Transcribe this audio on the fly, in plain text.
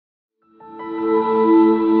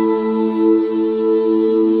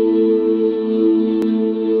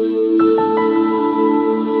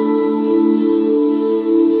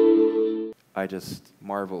just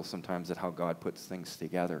marvel sometimes at how God puts things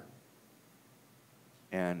together.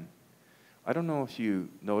 And I don't know if you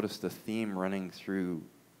noticed the theme running through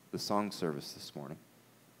the song service this morning,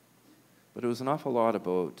 but it was an awful lot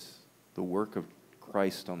about the work of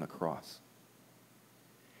Christ on the cross.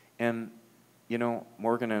 And, you know,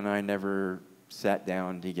 Morgan and I never sat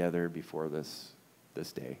down together before this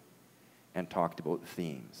day and talked about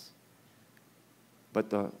themes. But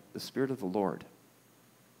the Spirit of the Lord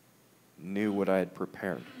knew what I had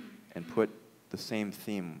prepared and put the same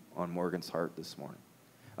theme on Morgan's heart this morning.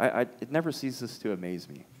 It never ceases to amaze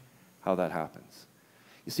me how that happens.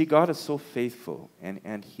 You see, God is so faithful,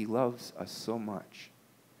 and He loves us so much.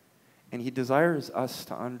 And He desires us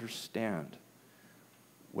to understand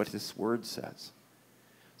what His Word says,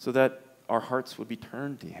 so that our hearts would be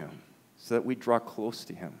turned to Him, so that we draw close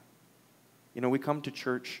to Him. You know, we come to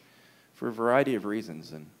church for a variety of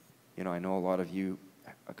reasons, and, you know, I know a lot of you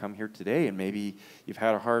come here today, and maybe you've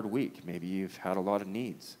had a hard week, maybe you've had a lot of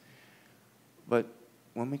needs. But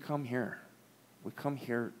when we come here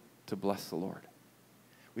to bless the Lord.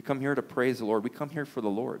 We come here to praise the Lord. We come here for the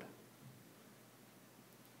Lord.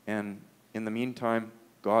 And in the meantime,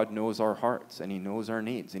 God knows our hearts, and He knows our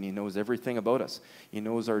needs, and He knows everything about us. He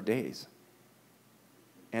knows our days.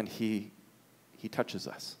 And He touches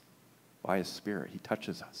us by His Spirit. He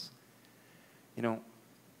touches us. You know,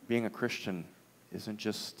 being a Christian isn't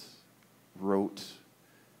just rote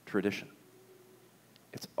tradition.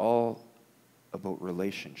 It's all about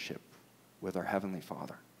relationship with our Heavenly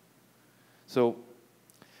Father. So,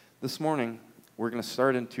 this morning, we're going to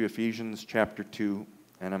start into Ephesians chapter 2,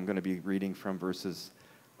 and I'm going to be reading from verses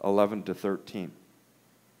 11 to 13.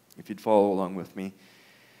 If you'd follow along with me.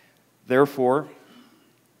 Therefore,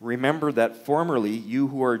 remember that formerly you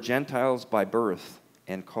who are Gentiles by birth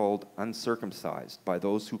and called uncircumcised by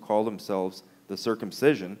those who call themselves the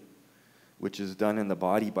circumcision, which is done in the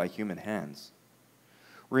body by human hands.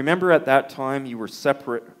 Remember at that time you were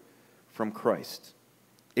separate from Christ,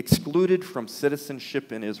 excluded from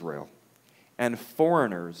citizenship in Israel, and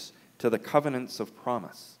foreigners to the covenants of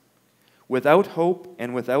promise, without hope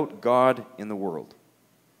and without God in the world.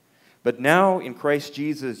 But now in Christ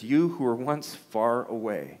Jesus, you who were once far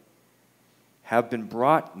away have been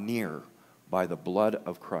brought near by the blood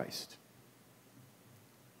of Christ.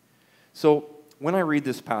 So when I read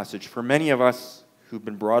this passage, for many of us who've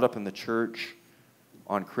been brought up in the church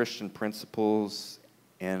on Christian principles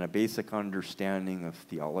and a basic understanding of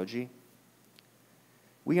theology,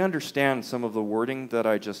 we understand some of the wording that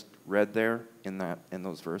I just read there in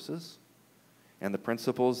those verses, and the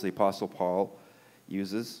principles the Apostle Paul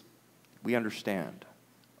uses. We understand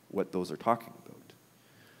what those are talking about.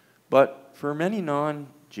 But for many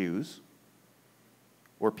non-Jews,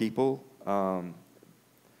 or people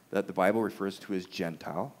that the Bible refers to as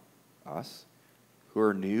Gentile, us, who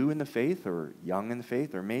are new in the faith or young in the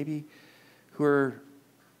faith, or maybe who are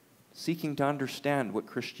seeking to understand what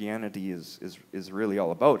Christianity is really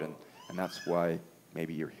all about, and that's why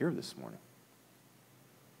maybe you're here this morning.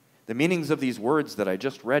 The meanings of these words that I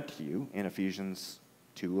just read to you in Ephesians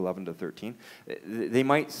 2, 11 to 13, they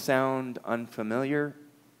might sound unfamiliar,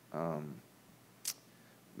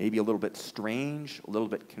 maybe a little bit strange, a little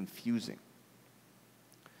bit confusing.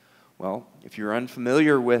 Well, if you're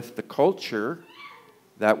unfamiliar with the culture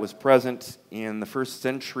that was present in the 1st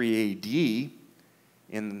century A.D.,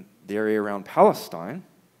 in the area around Palestine,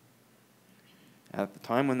 at the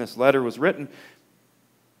time when this letter was written,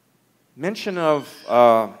 mention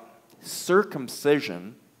of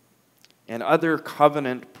circumcision and other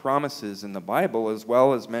covenant promises in the Bible, as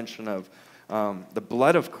well as mention of the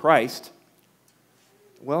blood of Christ,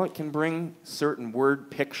 well, it can bring certain word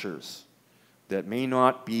pictures that may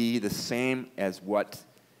not be the same as what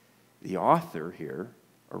the author here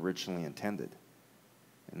originally intended.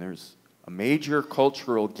 And there's a major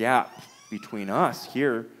cultural gap between us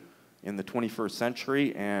here in the 21st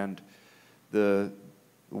century and the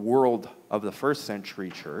world of the 1st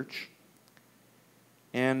century church.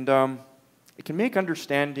 And it can make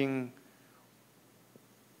understanding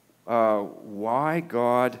why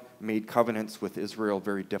God made covenants with Israel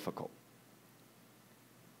very difficult.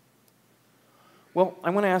 Well, I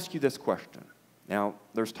want to ask you this question. Now,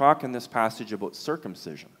 there's talk in this passage about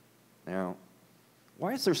circumcision. Now,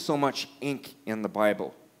 why is there so much ink in the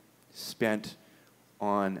Bible spent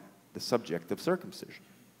on the subject of circumcision?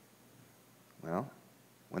 Well,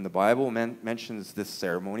 when the Bible mentions this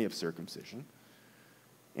ceremony of circumcision,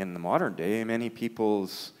 in the modern day, many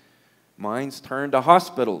people's minds turn to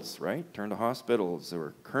hospitals, right? Turn to hospitals,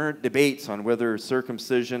 or current debates on whether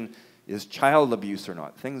circumcision is child abuse or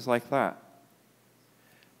not, things like that.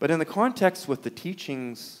 But in the context with the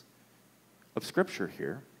teachings of Scripture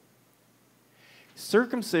here.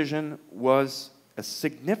 Circumcision was a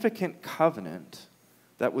significant covenant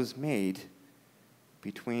that was made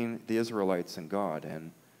between the Israelites and God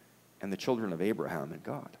and the children of Abraham and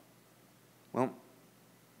God. Well,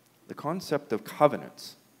 the concept of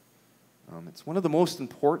covenants, it's one of the most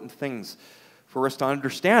important things for us to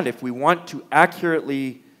understand if we want to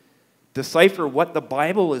accurately decipher what the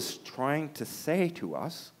Bible is trying to say to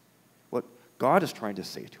us, what God is trying to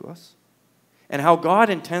say to us, and how God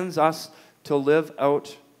intends us to live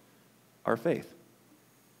out our faith.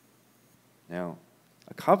 Now,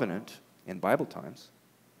 a covenant in Bible times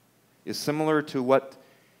is similar to what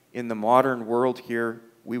in the modern world here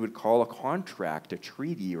we would call a contract, a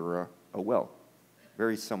treaty, or a will.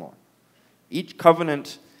 Very similar. Each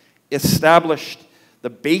covenant established the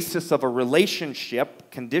basis of a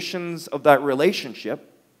relationship, conditions of that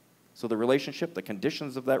relationship. So the relationship, the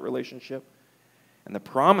conditions of that relationship, and the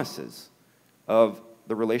promises of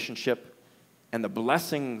the relationship, and the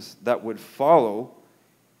blessings that would follow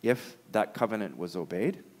if that covenant was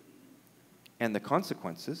obeyed, and the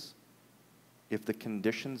consequences if the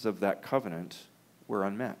conditions of that covenant were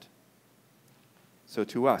unmet. So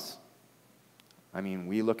to us,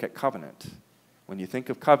 we look at covenant. When you think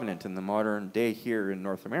of covenant in the modern day here in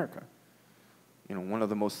North America, one of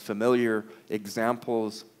the most familiar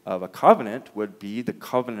examples of a covenant would be the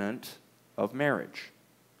covenant of marriage,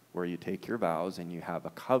 where you take your vows and you have a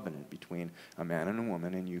covenant between a man and a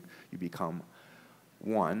woman, and you become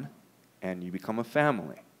one, and you become a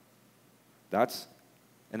family. That's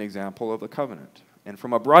an example of a covenant. And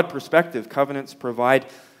from a broad perspective, covenants provide,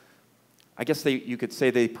 you could say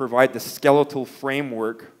they provide the skeletal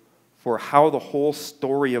framework for how the whole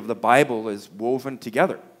story of the Bible is woven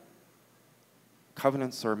together.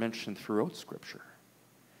 Covenants are mentioned throughout Scripture.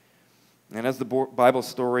 And as the Bible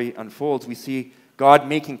story unfolds, we see God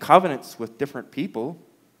making covenants with different people.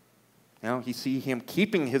 Now, you see him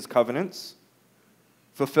keeping his covenants,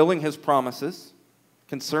 fulfilling his promises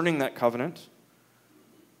concerning that covenant.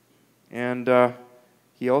 And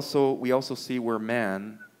we also see where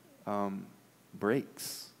man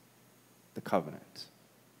breaks the covenant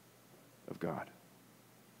of God.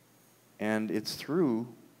 And it's through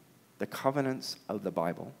the covenants of the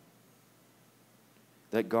Bible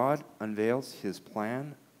that God unveils his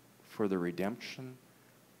plan for the redemption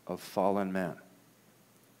of fallen man.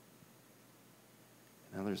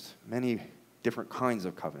 Now, there's many different kinds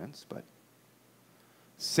of covenants, but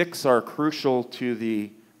 6 are crucial to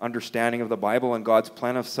the understanding of the Bible and God's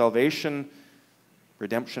plan of salvation,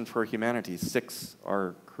 redemption for humanity. 6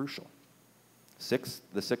 are crucial.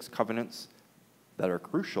 The 6 covenants that are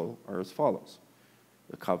crucial are as follows.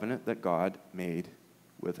 The covenant that God made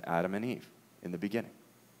with Adam and Eve in the beginning.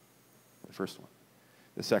 The first one.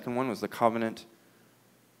 The second one was the covenant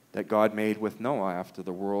that God made with Noah after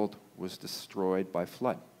the world was destroyed by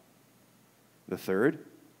flood. The third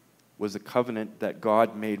was the covenant that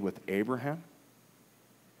God made with Abraham.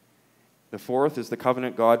 The fourth is the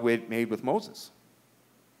covenant God made with Moses.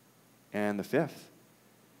 And the fifth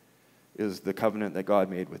is the covenant that God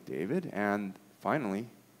made with David. And finally,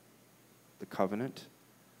 the covenant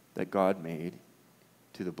that God made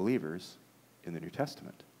to the believers in the New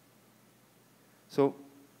Testament. So,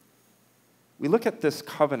 we look at this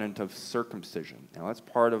covenant of circumcision. Now, that's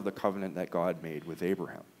part of the covenant that God made with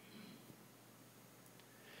Abraham.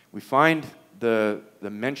 We find the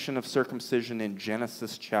mention of circumcision in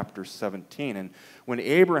Genesis chapter 17. And when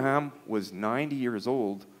Abraham was 90 years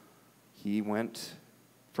old, he went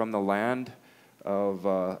from the land of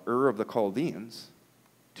Ur of the Chaldeans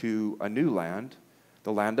to a new land,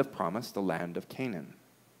 the land of promise, the land of Canaan.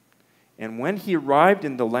 And when he arrived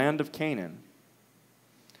in the land of Canaan,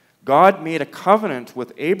 God made a covenant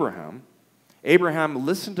with Abraham. Abraham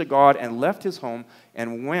listened to God and left his home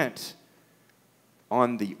and went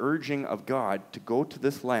on the urging of God to go to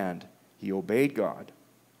this land. He obeyed God.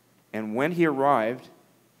 And when he arrived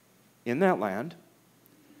in that land,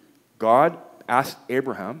 God asked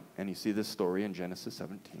Abraham, and you see this story in Genesis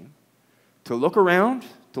 17, to look around,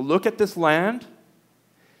 to look at this land.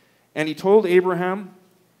 And he told Abraham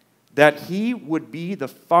that he would be the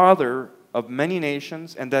father of many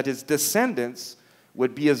nations and that his descendants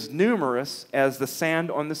would be as numerous as the sand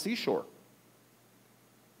on the seashore.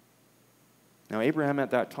 Now, Abraham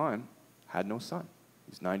at that time had no son.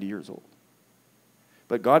 He's 90 years old.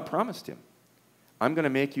 But God promised him, I'm going to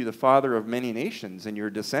make you the father of many nations, and your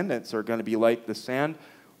descendants are going to be like the sand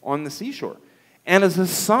on the seashore. And as a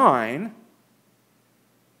sign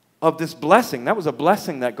of this blessing, that was a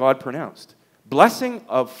blessing that God pronounced, blessing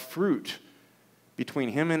of fruit between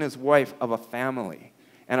him and his wife of a family,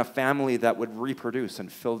 and a family that would reproduce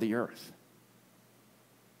and fill the earth.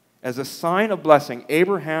 As a sign of blessing,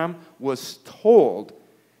 Abraham was told,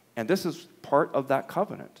 and this is part of that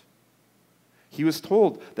covenant, he was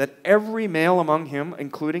told that every male among him,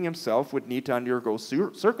 including himself, would need to undergo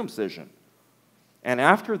circumcision. And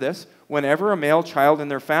after this, whenever a male child in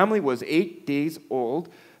their family was 8 days old,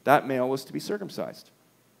 that male was to be circumcised.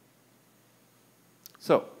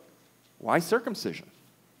 So, why circumcision?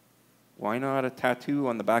 Why not a tattoo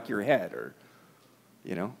on the back of your head or,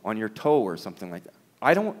 on your toe or something like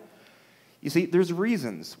that? You see, there's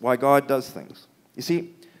reasons why God does things. You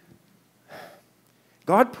see,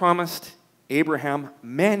 God promised Abraham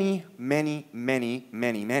many, many, many,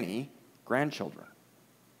 many, many grandchildren.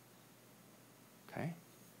 Okay?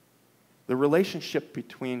 The relationship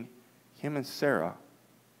between him and Sarah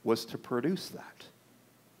was to produce that.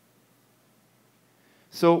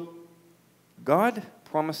 So, God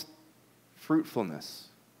promised fruitfulness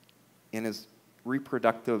in his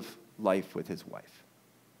reproductive life with his wife.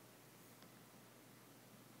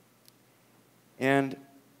 And,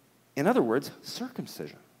 in other words,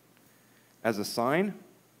 circumcision, as a sign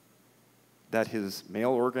that his male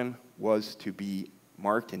organ was to be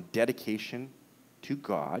marked in dedication to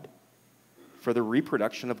God for the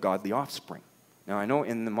reproduction of godly offspring. Now, I know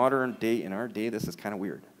in the modern day, in our day, this is kind of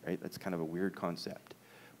weird, right? That's kind of a weird concept.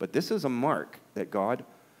 But this is a mark that God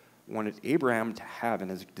wanted Abraham to have and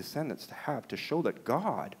his descendants to have to show that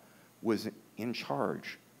God was in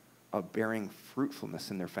charge of bearing fruitfulness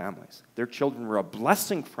in their families. Their children were a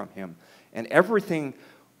blessing from him, and everything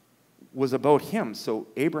was about him, so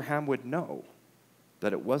Abraham would know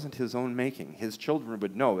that it wasn't his own making. His children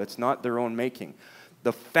would know it's not their own making.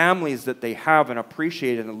 The families that they have and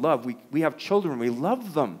appreciate and love, we have children, we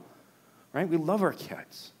love them, right? We love our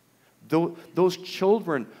kids. Those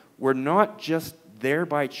children were not just there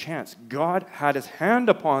by chance. God had his hand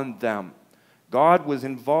upon them. God was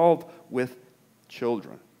involved with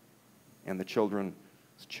children and the children's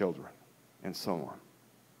children and so on.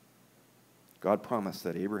 God promised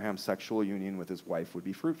that Abraham's sexual union with his wife would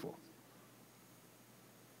be fruitful.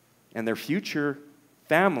 And their future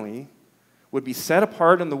family would be set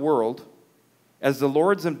apart in the world as the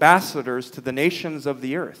Lord's ambassadors to the nations of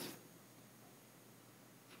the earth.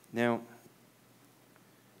 Now,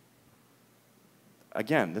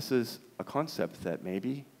 again, this is a concept that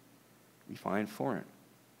maybe we find foreign.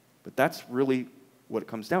 But that's really what it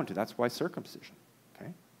comes down to. That's why circumcision.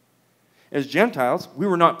 Okay? As Gentiles, we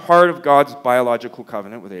were not part of God's biological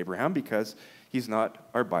covenant with Abraham because he's not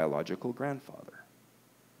our biological grandfather.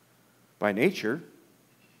 By nature,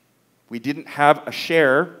 we didn't have a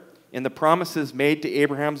share in the promises made to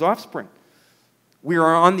Abraham's offspring. We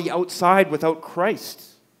are on the outside without Christ,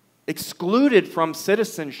 excluded from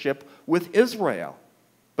citizenship with Israel.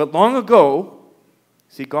 But long ago,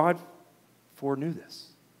 see, God foreknew this.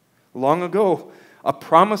 Long ago, a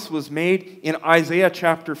promise was made in Isaiah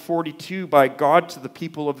chapter 42 by God to the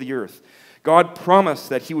people of the earth. God promised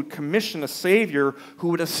that he would commission a Savior who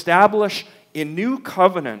would establish a new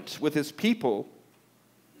covenant with his people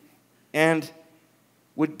and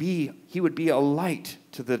he would be a light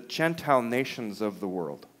to the Gentile nations of the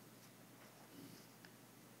world.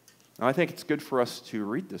 Now, I think it's good for us to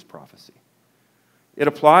read this prophecy. It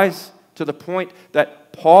applies to the point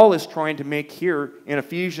that Paul is trying to make here in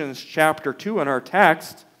Ephesians chapter 2 in our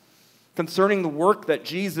text concerning the work that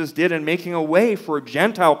Jesus did in making a way for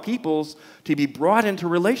Gentile peoples to be brought into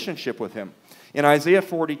relationship with him. In Isaiah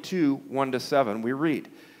 42, 1-7, we read,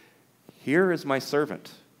 "Here is my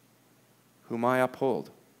servant, whom I uphold,"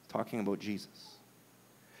 talking about Jesus,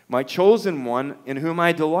 "my chosen one, in whom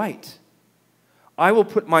I delight. I will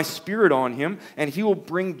put my spirit on him, and he will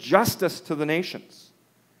bring justice to the nations.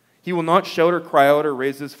 He will not shout or cry out or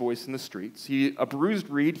raise his voice in the streets. A bruised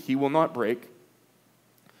reed he will not break.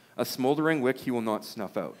 A smoldering wick he will not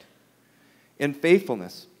snuff out. In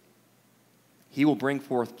faithfulness he will bring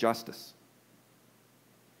forth justice.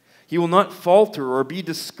 He will not falter or be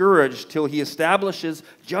discouraged till he establishes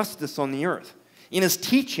justice on the earth. In his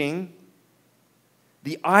teaching,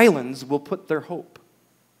 the islands will put their hope.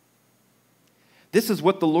 This is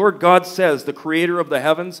what the Lord God says, the creator of the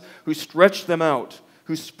heavens, who stretched them out,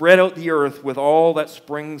 who spread out the earth with all that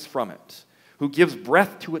springs from it, who gives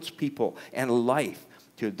breath to its people and life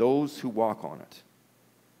to those who walk on it.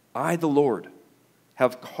 I, the Lord,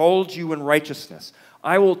 have called you in righteousness.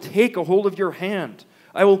 I will take a hold of your hand.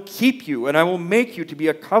 I will keep you, and I will make you to be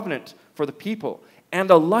a covenant for the people and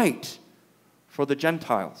a light for the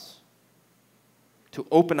Gentiles, to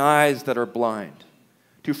open eyes that are blind,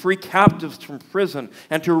 to free captives from prison,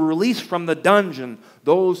 and to release from the dungeon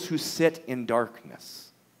those who sit in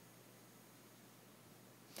darkness."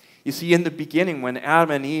 You see, in the beginning, when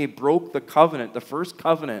Adam and Eve broke the covenant, the first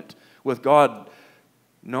covenant with God,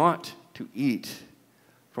 not to eat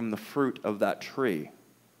from the fruit of that tree,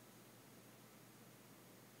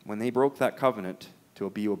 when they broke that covenant to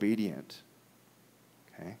be obedient,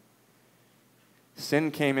 okay,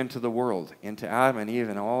 sin came into the world, into Adam and Eve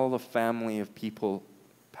and all the family of people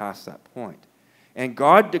past that point. And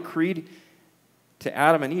God decreed to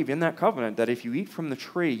Adam and Eve in that covenant that if you eat from the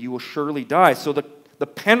tree, you will surely die. So the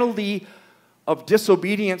penalty of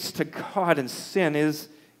disobedience to God and sin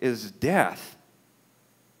is death.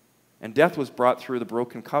 And death was brought through the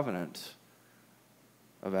broken covenant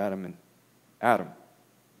of Adam.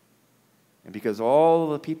 And because all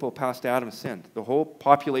the people past Adam sinned, the whole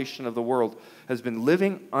population of the world has been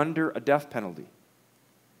living under a death penalty.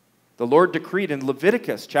 The Lord decreed in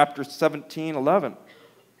Leviticus chapter 17:11,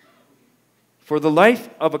 "For the life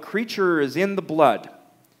of a creature is in the blood.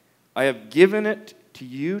 I have given it to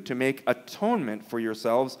you to make atonement for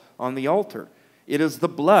yourselves on the altar. It is the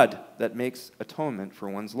blood that makes atonement for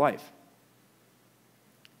one's life."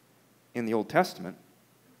 In the Old Testament,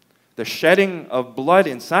 the shedding of blood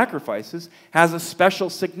in sacrifices has a special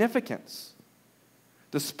significance.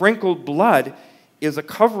 The sprinkled blood is a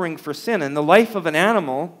covering for sin, and the life of an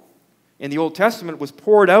animal in the Old Testament was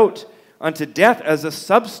poured out unto death as a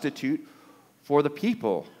substitute for the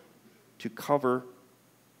people to cover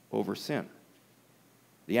over sin.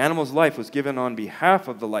 The animal's life was given on behalf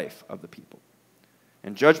of the life of the people,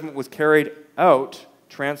 and judgment was carried out,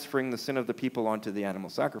 transferring the sin of the people onto the animal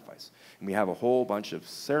sacrifice. And we have a whole bunch of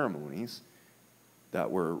ceremonies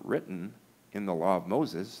that were written in the law of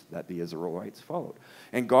Moses that the Israelites followed.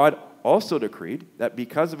 And God also decreed that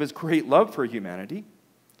because of his great love for humanity,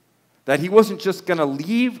 that he wasn't just going to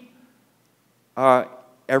leave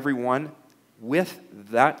everyone with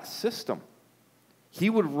that system. He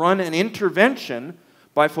would run an intervention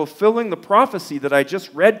by fulfilling the prophecy that I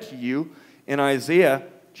just read to you in Isaiah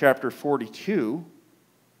chapter 42,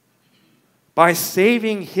 by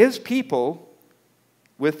saving his people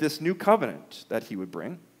with this new covenant that he would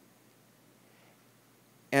bring,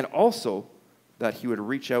 and also that he would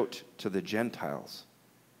reach out to the Gentiles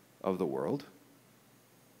of the world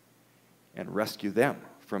and rescue them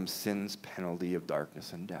from sin's penalty of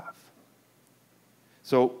darkness and death.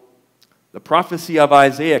 So the prophecy of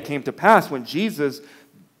Isaiah came to pass when Jesus,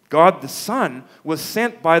 God the Son, was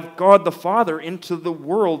sent by God the Father into the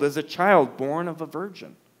world as a child born of a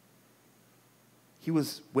virgin. He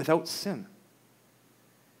was without sin.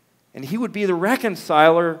 And he would be the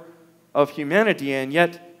reconciler of humanity, and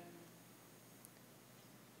yet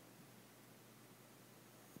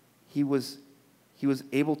he was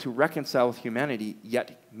able to reconcile with humanity,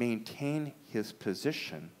 yet maintain his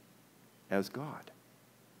position as God.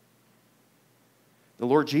 The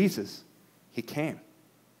Lord Jesus, he came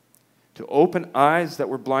to open eyes that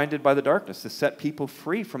were blinded by the darkness, to set people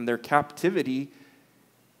free from their captivity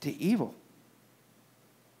to evil.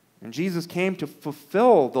 And Jesus came to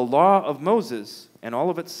fulfill the law of Moses and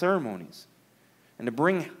all of its ceremonies, and to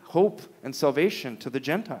bring hope and salvation to the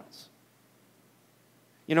Gentiles.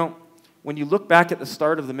 You know, when you look back at the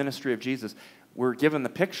start of the ministry of Jesus, we're given the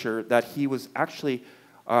picture that he was actually,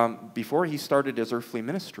 before he started his earthly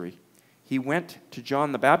ministry, he went to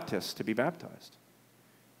John the Baptist to be baptized.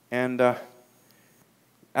 And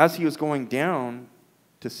as he was going down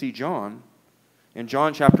to see John, in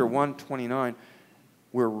John chapter 1:29,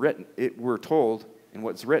 we're told in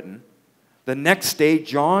what's written, the next day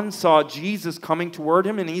John saw Jesus coming toward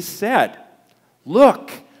him, and he said,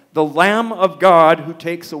 "Look, the Lamb of God who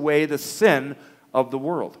takes away the sin of the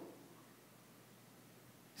world."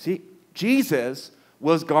 See, Jesus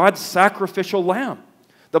was God's sacrificial lamb.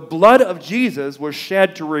 The blood of Jesus was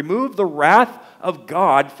shed to remove the wrath of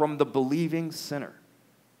God from the believing sinner.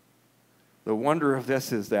 The wonder of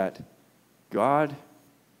this is that God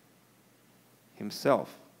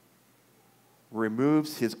himself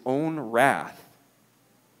removes his own wrath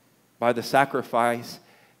by the sacrifice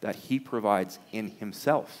that he provides in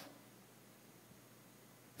himself.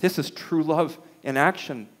 This is true love in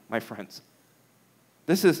action, my friends.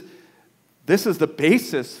 This is the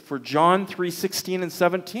basis for John 3:16 and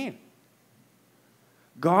 17.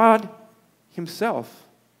 God himself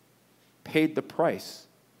paid the price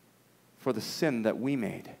for the sin that we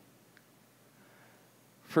made.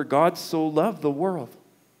 For God so loved the world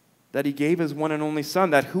that he gave his one and only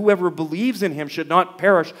Son, that whoever believes in him should not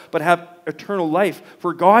perish, but have eternal life.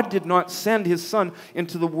 For God did not send his Son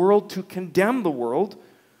into the world to condemn the world,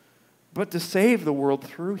 but to save the world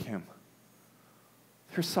through him.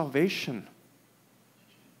 There's salvation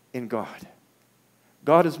in God.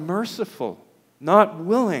 God is merciful, not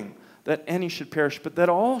willing that any should perish, but that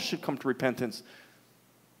all should come to repentance.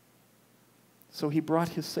 So he brought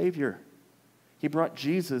his Savior. He brought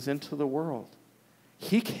Jesus into the world.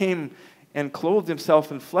 He came and clothed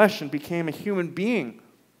himself in flesh and became a human being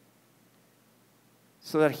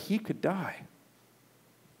so that he could die.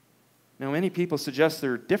 Now, many people suggest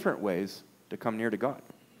there are different ways to come near to God.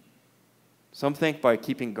 Some think by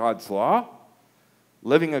keeping God's law,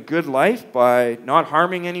 living a good life, by not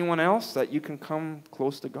harming anyone else, that you can come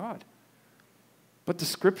close to God. But the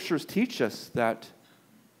Scriptures teach us that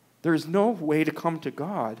there is no way to come to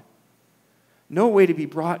God, no way to be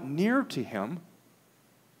brought near to Him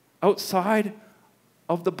outside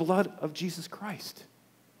of the blood of Jesus Christ.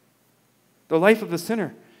 The life of the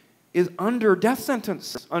sinner is under death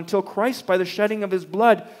sentence until Christ, by the shedding of His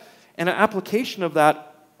blood and an application of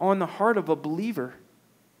that on the heart of a believer,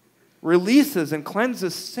 releases and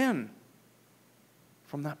cleanses sin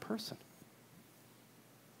from that person.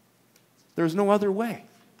 There's no other way.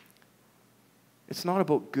 It's not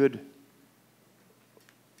about good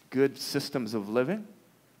systems of living.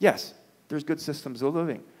 Yes, there's good systems of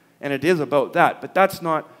living, and it is about that, but that's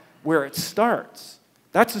not where it starts.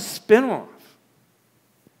 That's a spin-off.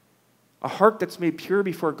 A heart that's made pure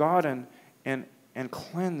before God and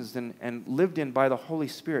cleansed and lived in by the Holy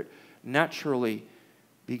Spirit naturally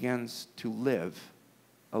begins to live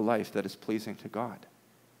a life that is pleasing to God.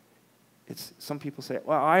 Some people say,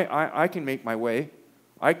 well, I can make my way.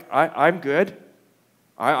 I'm good.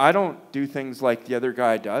 I don't do things like the other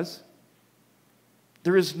guy does.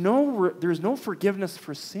 There is no forgiveness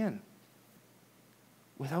for sin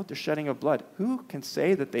without the shedding of blood. Who can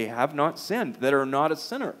say that they have not sinned, that are not a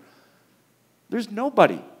sinner? There's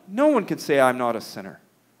nobody. No one can say, I'm not a sinner.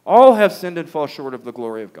 All have sinned and fall short of the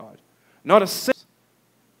glory of God. Not a sinner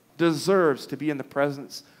deserves to be in the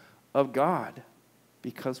presence of God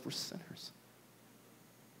because we're sinners.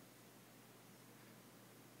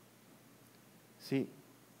 See,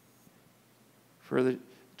 for the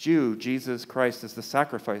Jew, Jesus Christ is the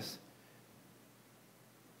sacrifice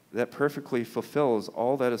that perfectly fulfills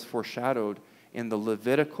all that is foreshadowed in the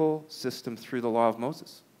Levitical system through the law of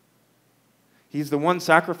Moses. He's the one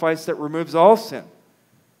sacrifice that removes all sin.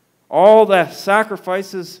 All the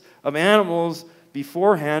sacrifices of animals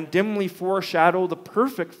beforehand dimly foreshadow the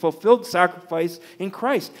perfect, fulfilled sacrifice in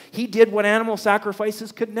Christ. He did what animal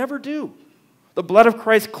sacrifices could never do. The blood of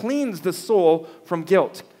Christ cleans the soul from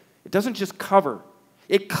guilt. It doesn't just cover.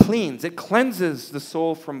 It cleans. It cleanses the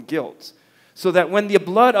soul from guilt. So that when the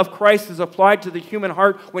blood of Christ is applied to the human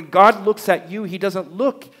heart, when God looks at you, He doesn't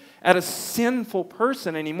look at a sinful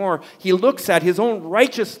person anymore. He looks at His own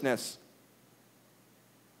righteousness.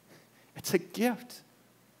 It's a gift.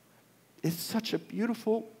 It's such a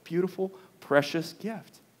beautiful, beautiful, precious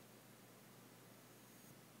gift.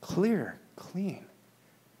 Clear, clean.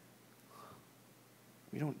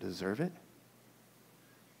 We don't deserve it,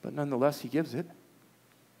 but nonetheless, He gives it.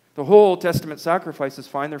 The whole Old Testament sacrifices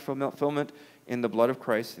find their fulfillment in the blood of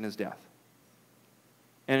Christ in His death.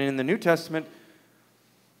 And in the New Testament,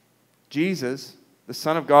 Jesus, the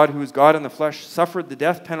Son of God, who is God in the flesh, suffered the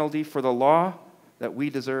death penalty for the law that we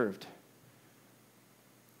deserved,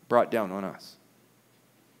 brought down on us.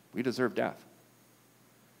 We deserve death.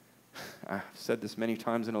 I've said this many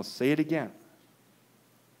times and I'll say it again.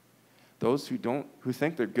 Those who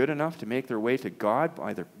think they're good enough to make their way to God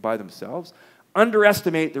by themselves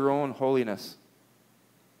underestimate their own holiness.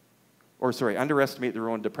 Underestimate their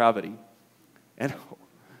own depravity. And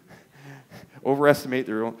overestimate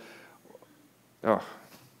their own... Okay,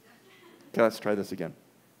 let's try this again.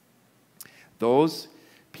 Those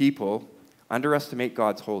people underestimate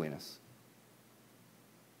God's holiness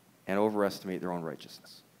and overestimate their own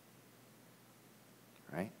righteousness.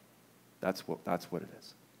 Right? That's what it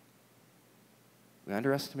is. We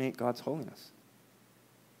underestimate God's holiness.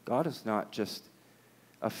 God is not just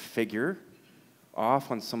a figure off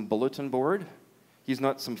on some bulletin board. He's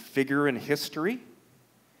not some figure in history.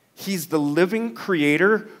 He's the living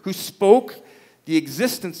creator who spoke the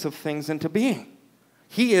existence of things into being.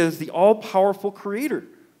 He is the all-powerful creator.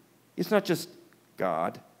 It's not just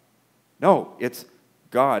God. No, it's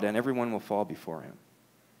God, and everyone will fall before Him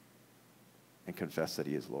and confess that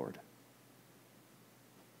He is Lord.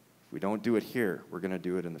 If we don't do it here, we're going to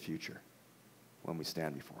do it in the future when we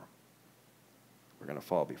stand before Him. We're going to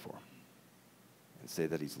fall before Him and say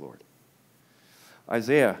that He's Lord.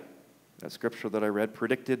 Isaiah, that scripture that I read,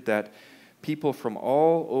 predicted that people from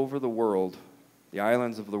all over the world, the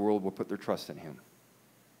islands of the world, will put their trust in Him.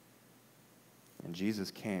 And Jesus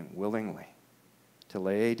came willingly to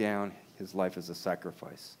lay down His life as a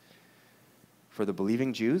sacrifice for the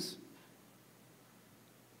believing Jews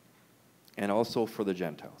and also for the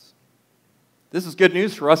Gentiles. This is good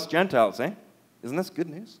news for us Gentiles, eh? Isn't this good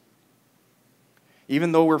news?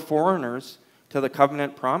 Even though we're foreigners to the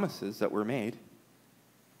covenant promises that were made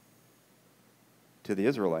to the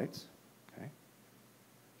Israelites, okay?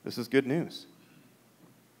 This is good news.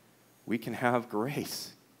 We can have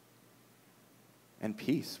grace and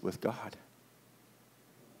peace with God.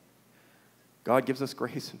 God gives us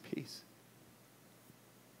grace and peace.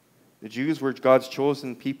 The Jews were God's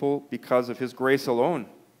chosen people because of his grace alone,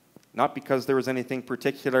 not because there was anything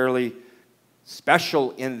particularly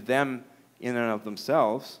special in them in and of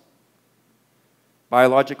themselves.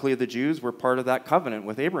 Biologically, the Jews were part of that covenant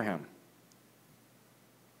with Abraham.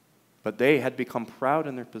 But they had become proud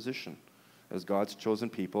in their position as God's chosen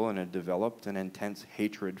people and had developed an intense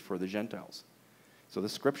hatred for the Gentiles. So the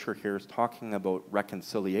scripture here is talking about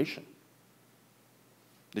reconciliation.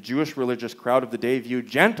 The Jewish religious crowd of the day viewed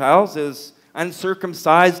Gentiles as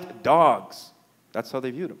uncircumcised dogs. That's how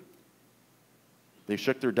they viewed them. They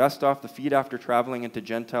shook their dust off the feet after traveling into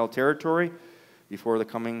Gentile territory before the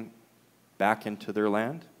coming back into their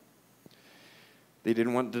land. They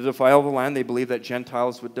didn't want to defile the land. They believed that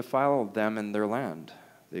Gentiles would defile them and their land.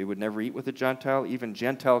 They would never eat with a Gentile. Even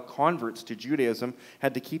Gentile converts to Judaism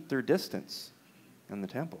had to keep their distance in the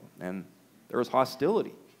temple. And there was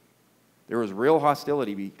hostility. There was real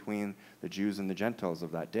hostility between the Jews and the Gentiles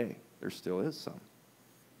of that day. There still is some.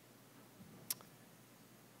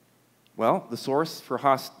 Well, the source for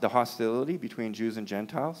the hostility between Jews and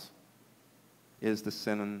Gentiles is the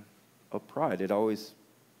sin of pride. It always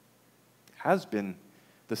has been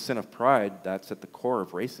the sin of pride that's at the core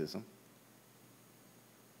of racism.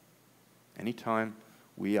 Anytime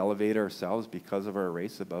we elevate ourselves because of our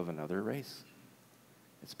race above another race,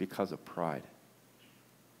 it's because of pride.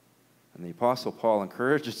 And the Apostle Paul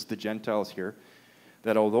encourages the Gentiles here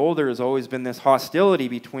that although there has always been this hostility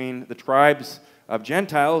between the tribes of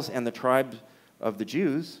Gentiles and the tribe of the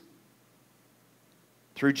Jews,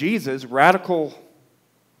 through Jesus, radical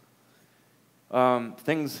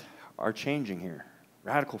things are changing here.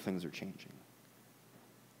 Radical things are changing.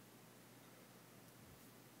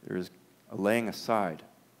 There is a laying aside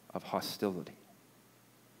of hostility.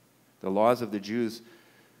 The laws of the Jews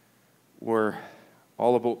were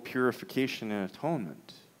all about purification and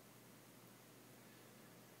atonement.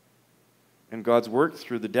 And God's work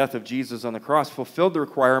through the death of Jesus on the cross fulfilled the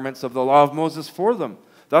requirements of the law of Moses for them.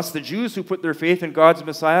 Thus, the Jews who put their faith in God's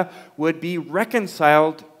Messiah would be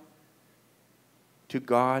reconciled to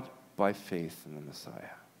God by faith in the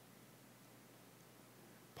Messiah.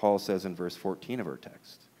 Paul says in verse 14 of our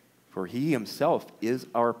text, "For he himself is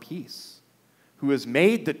our peace, who has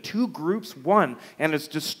made the two groups one and has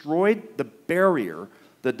destroyed the barrier,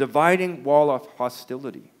 the dividing wall of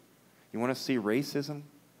hostility." You want to see racism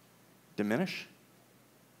diminish?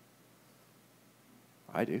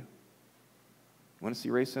 I do. You want to see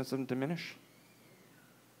racism diminish?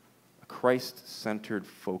 A Christ-centered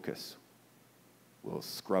focus will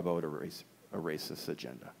scrub out a racist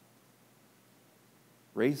agenda.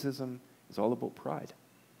 Racism is all about pride.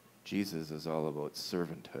 Jesus is all about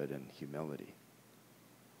servanthood and humility.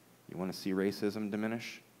 You want to see racism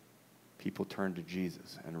diminish? People turn to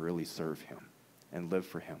Jesus and really serve him and live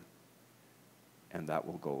for him, and that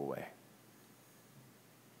will go away.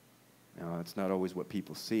 Now, it's not always what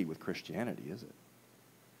people see with Christianity, is it?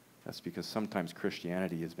 That's because sometimes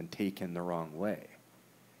Christianity has been taken the wrong way.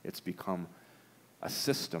 It's become a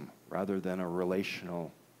system rather than a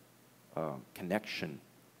relational connection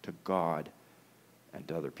to God and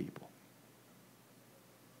to other people.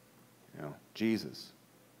 You know, Jesus,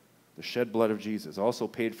 the shed blood of Jesus, also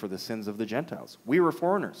paid for the sins of the Gentiles. We were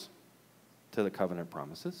foreigners to the covenant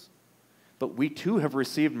promises, but we too have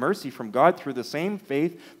received mercy from God through the same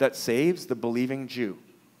faith that saves the believing Jew.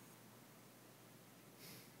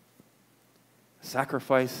 The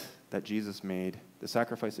sacrifice that Jesus made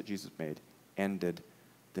ended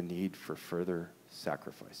the need for further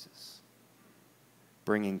sacrifices,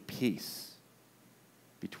 bringing peace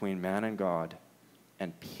between man and God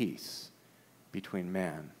and peace between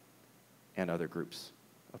man and other groups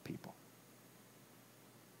of people.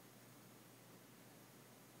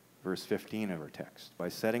 Verse 15 of our text, by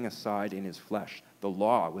setting aside in his flesh the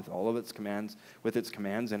law with all of its commands,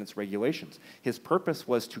 and its regulations. His purpose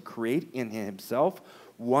was to create in himself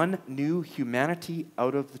one new humanity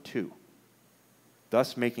out of the two,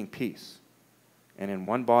 thus making peace, and in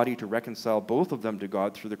one body to reconcile both of them to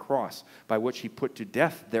God through the cross, by which he put to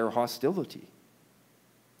death their hostility.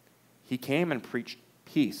 He came and preached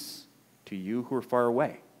peace to you who are far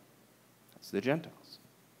away. That's the Gentiles.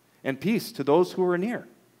 And peace to those who are near.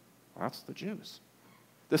 That's the Jews.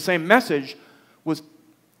 The same message was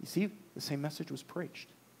preached.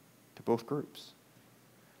 to both groups.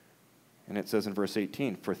 And it says in verse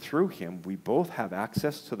 18, "For through him we both have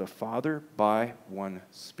access to the Father by one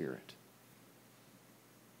Spirit."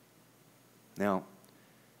 Now,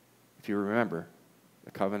 if you remember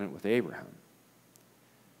the covenant with Abraham,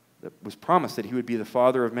 it was promised that he would be the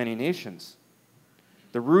father of many nations.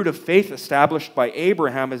 The root of faith established by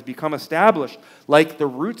Abraham has become established like the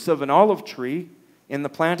roots of an olive tree in the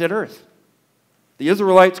planted earth. The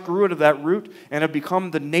Israelites grew out of that root and have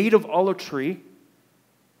become the native olive tree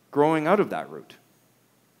growing out of that root.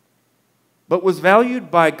 But what was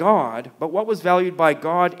valued by God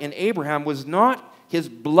in Abraham was not his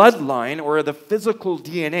bloodline or the physical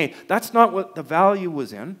DNA. That's not what the value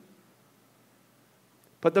was in.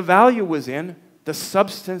 But the value was in the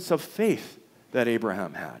substance of faith that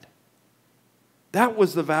Abraham had. That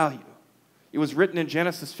was the value. It was written in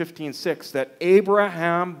Genesis 15:6 that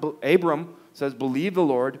Abram says, "Believe the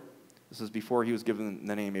Lord." This is before he was given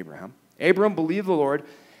the name Abraham. Abram believed the Lord,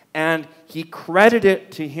 and he credited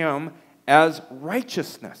it to him as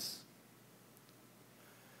righteousness.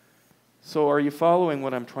 So are you following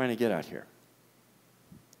what I'm trying to get at here?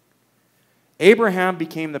 Abraham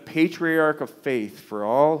became the patriarch of faith for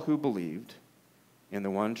all who believed in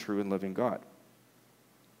the one true and living God.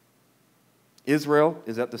 Israel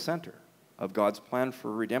is at the center of God's plan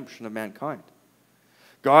for redemption of mankind.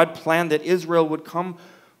 God planned that Israel would come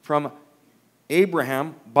from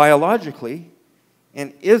Abraham biologically,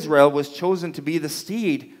 and Israel was chosen to be the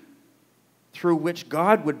seed through which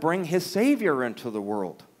God would bring his Savior into the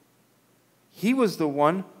world. He is the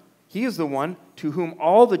one to whom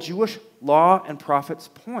all the Jewish law and prophets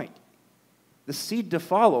point. The seed to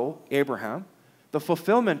follow Abraham, the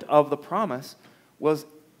fulfillment of the promise, was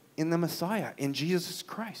in the Messiah, in Jesus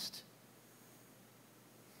Christ.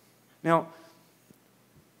 Now,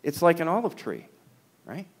 it's like an olive tree,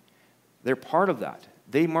 right? They're part of that.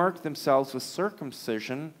 They marked themselves with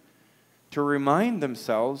circumcision to remind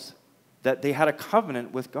themselves that they had a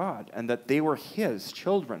covenant with God and that they were his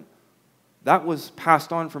children. That was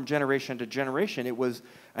passed on from generation to generation. It was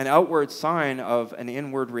an outward sign of an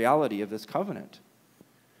inward reality of this covenant.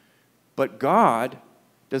 But God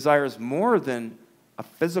desires more than a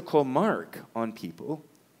physical mark on people.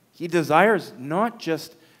 He desires not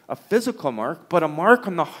just a physical mark, but a mark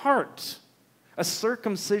on the heart. A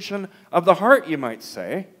circumcision of the heart, you might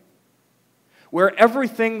say, where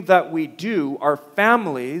everything that we do, our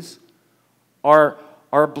families, our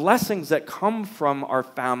blessings that come from our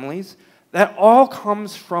families, that all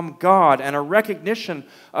comes from God, and a recognition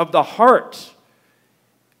of the heart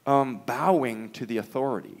bowing to the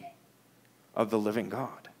authority of the living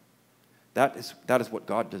God. That is what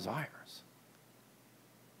God desires.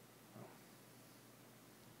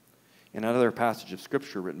 In another passage of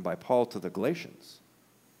Scripture written by Paul to the Galatians,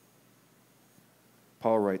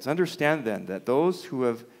 Paul writes, "Understand then that those who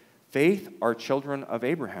have faith are children of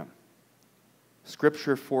Abraham.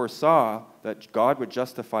 Scripture foresaw that God would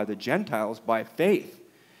justify the Gentiles by faith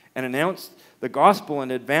and announced the gospel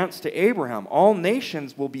in advance to Abraham. All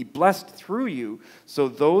nations will be blessed through you, so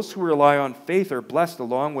those who rely on faith are blessed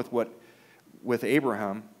along with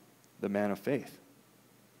Abraham, the man of faith."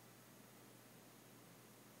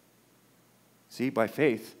 See, by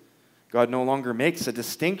faith, God no longer makes a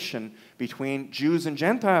distinction between Jews and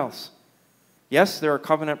Gentiles. Yes, there are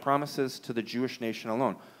covenant promises to the Jewish nation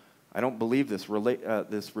alone. I don't believe this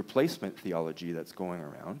replacement theology that's going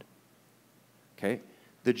around. Okay?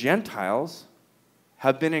 The Gentiles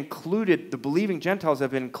have been included, the believing Gentiles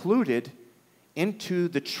have been included into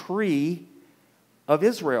the tree of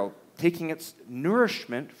Israel, taking its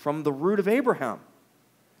nourishment from the root of Abraham.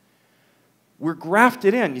 We're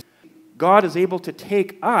grafted in. God is able to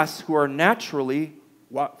take us, who are naturally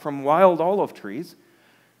from wild olive trees,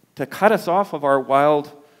 to cut us off of our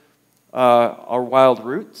wild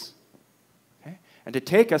roots, okay? And to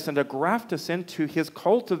take us and to graft us into his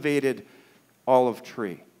cultivated olive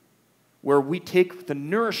tree, where we take the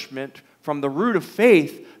nourishment from the root of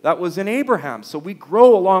faith that was in Abraham. So we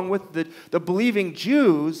grow along with the believing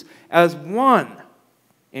Jews as one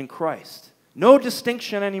in Christ. No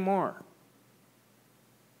distinction anymore.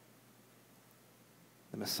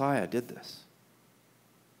 The Messiah did this.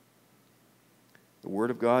 The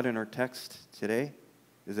Word of God in our text today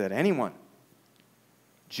is that anyone,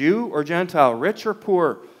 Jew or Gentile, rich or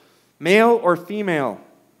poor, male or female,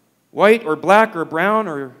 white or black or brown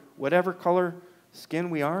or whatever color skin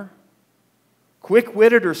we are,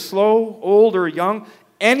 quick-witted or slow, old or young,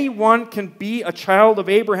 anyone can be a child of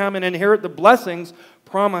Abraham and inherit the blessings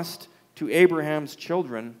promised to Abraham's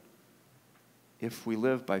children if we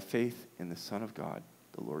live by faith in the Son of God,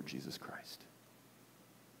 the Lord Jesus Christ.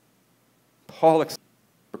 Paul explains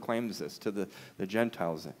proclaims this to the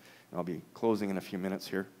Gentiles. And I'll be closing in a few minutes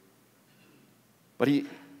here. But he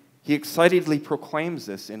excitedly proclaims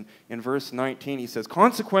this in verse 19. He says,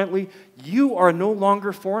 consequently, you are no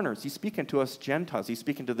longer foreigners. He's speaking to us Gentiles. He's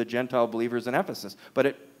speaking to the Gentile believers in Ephesus. But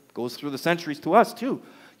it goes through the centuries to us too.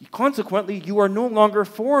 Consequently, you are no longer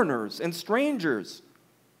foreigners and strangers,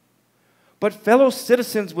 but fellow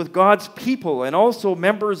citizens with God's people and also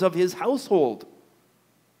members of his household,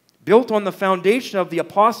 built on the foundation of the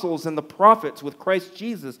apostles and the prophets, with Christ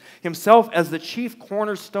Jesus himself as the chief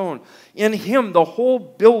cornerstone. In him the whole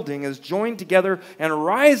building is joined together and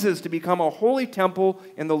rises to become a holy temple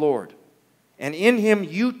in the Lord. And in him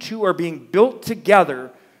you two are being built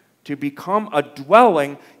together to become a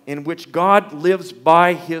dwelling in which God lives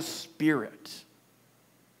by his Spirit.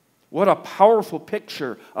 What a powerful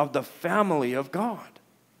picture of the family of God.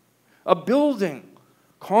 A building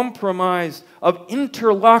comprised of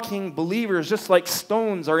interlocking believers, just like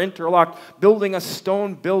stones are interlocked, building a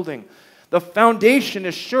stone building. The foundation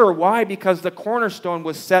is sure. Why? Because the cornerstone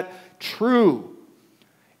was set true.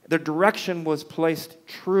 The direction was placed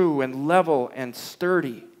true and level and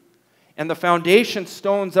sturdy. And the foundation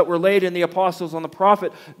stones that were laid in the apostles and the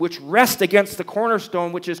prophet, which rest against the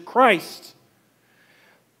cornerstone, which is Christ,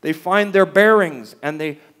 they find their bearings, and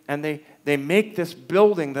they make this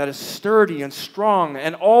building that is sturdy and strong.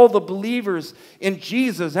 And all the believers in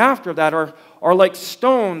Jesus after that are like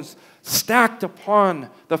stones stacked upon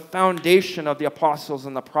the foundation of the apostles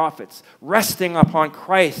and the prophets, resting upon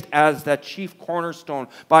Christ as that chief cornerstone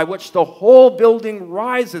by which the whole building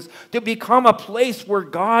rises to become a place where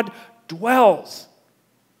God dwells.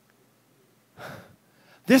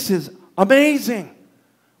 This is amazing.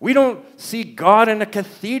 We don't see God in a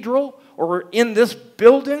cathedral or in this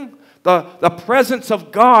building. The presence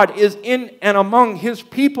of God is in and among his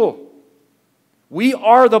people. We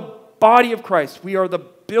are the body of Christ. We are the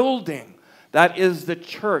building that is the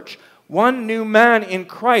church. One new man in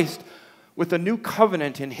Christ with a new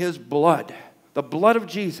covenant in his blood. The blood of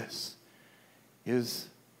Jesus is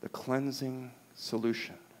the cleansing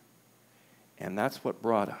solution. And that's what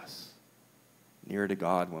brought us near to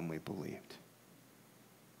God when we believed.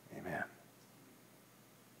 Amen.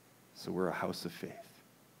 So we're a house of faith.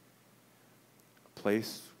 A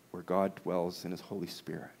place where God dwells in his Holy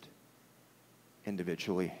Spirit,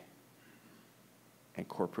 individually and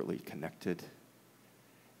corporately connected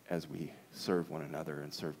as we serve one another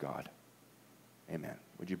and serve God. Amen.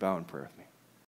 Would you bow in prayer with me?